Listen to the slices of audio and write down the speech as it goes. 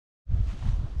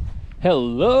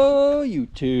Hello,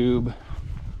 YouTube.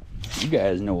 You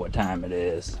guys know what time it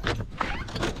is.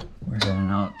 We're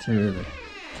heading out to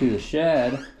the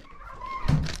shed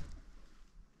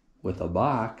with a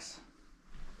box,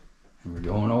 and we're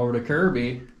going over to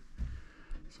Kerby.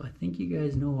 So I think you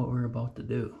guys know what we're about to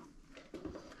do.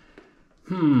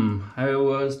 I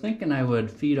was thinking I would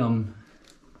feed him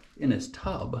in his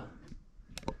tub,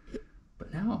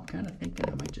 but now I'm kind of thinking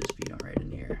I might just feed him right in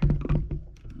here.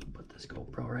 Put this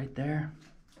GoPro right there.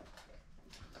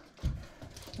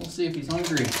 We'll see if he's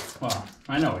hungry. Well,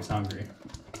 I know he's hungry.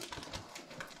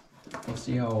 We'll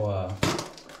see how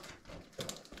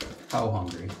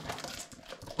hungry.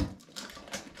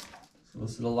 So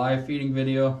this is a live feeding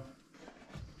video.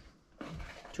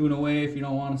 Tune away if you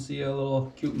don't want to see a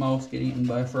little cute mouse get eaten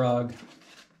by a frog.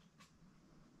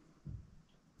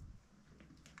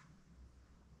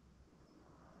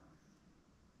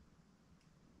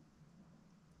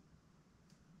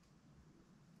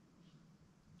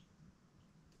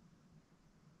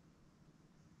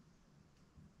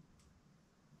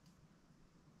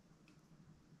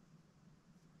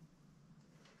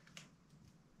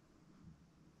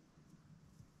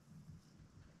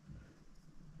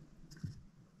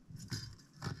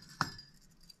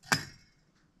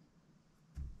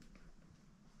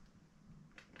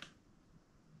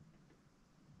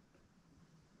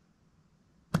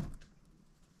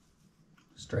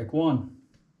 Strike one.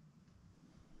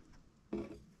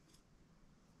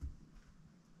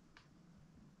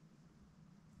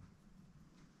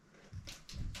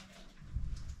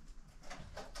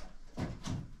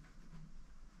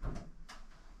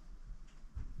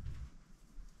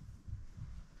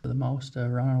 For the mouse to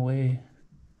run away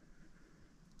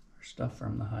or stuff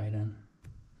from the hide in.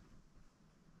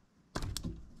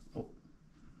 Oh,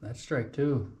 that's strike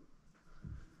two.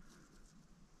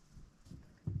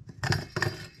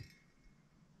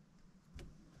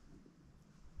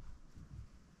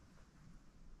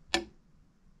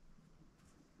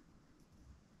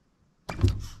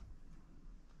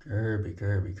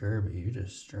 Kerby, you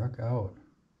just struck out.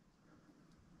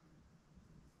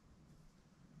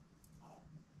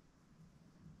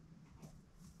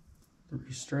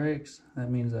 Three strikes, that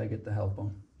means I get to help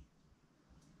him.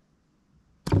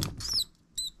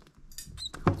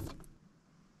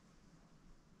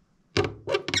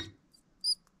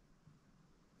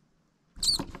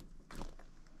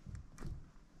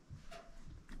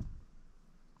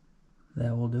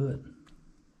 That will do it.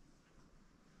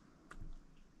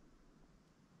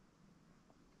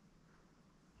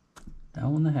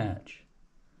 Down the hatch.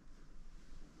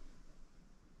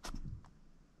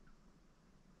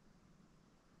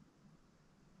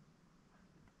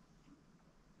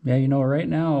 Yeah, you know, right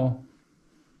now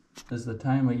is the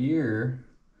time of year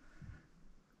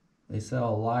they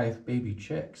sell live baby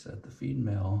chicks at the feed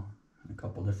mill in a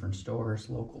couple different stores,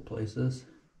 local places.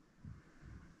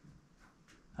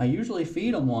 I usually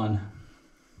feed them one,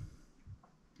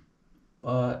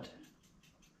 but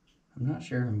I'm not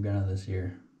sure if I'm gonna this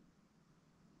year.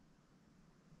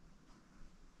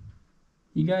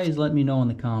 You guys let me know in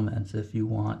the comments if you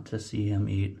want to see him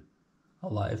eat a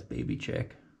live baby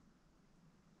chick.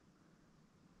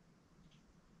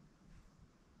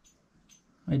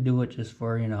 I do it just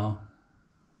for, you know,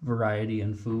 variety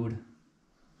in food.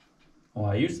 Well,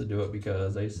 I used to do it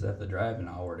because I used to have to drive an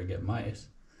hour to get mice.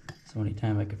 So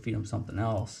anytime I could feed them something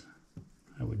else,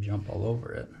 I would jump all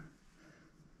over it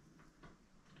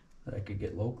that I could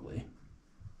get locally.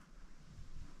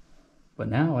 But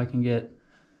now I can get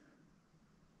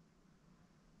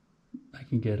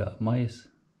mice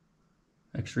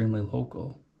extremely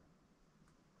local,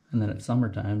 and then it's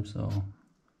summertime, so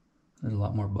there's a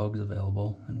lot more bugs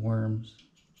available and worms.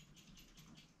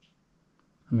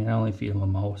 I mean, I only feed them a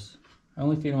mouse. I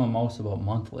only feed them a mouse about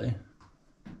monthly,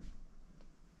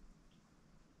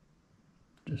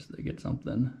 just to get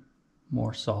something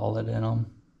more solid in them.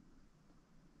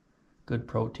 Good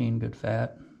protein, good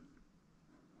fat.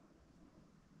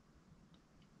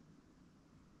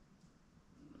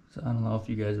 So I don't know if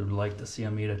you guys would like to see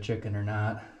them eat a chicken or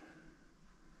not.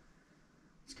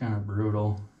 It's kind of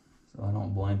brutal, so I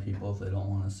don't blame people if they don't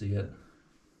want to see it.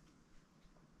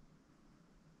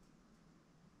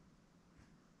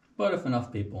 But if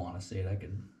enough people want to see it,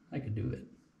 I could do it.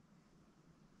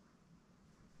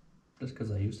 Just because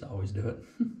I used to always do it.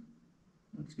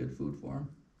 That's good food for them.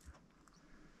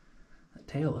 The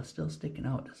tail is still sticking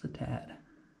out just a tad.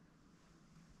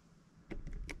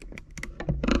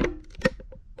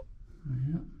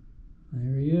 Yep,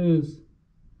 there he is.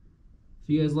 If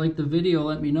you guys like the video,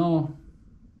 let me know.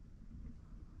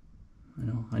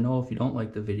 I know if you don't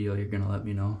like the video, you're gonna let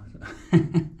me know.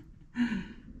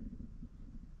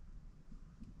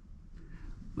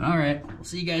 But all right, we'll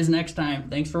see you guys next time.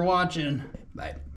 Thanks for watching. Bye.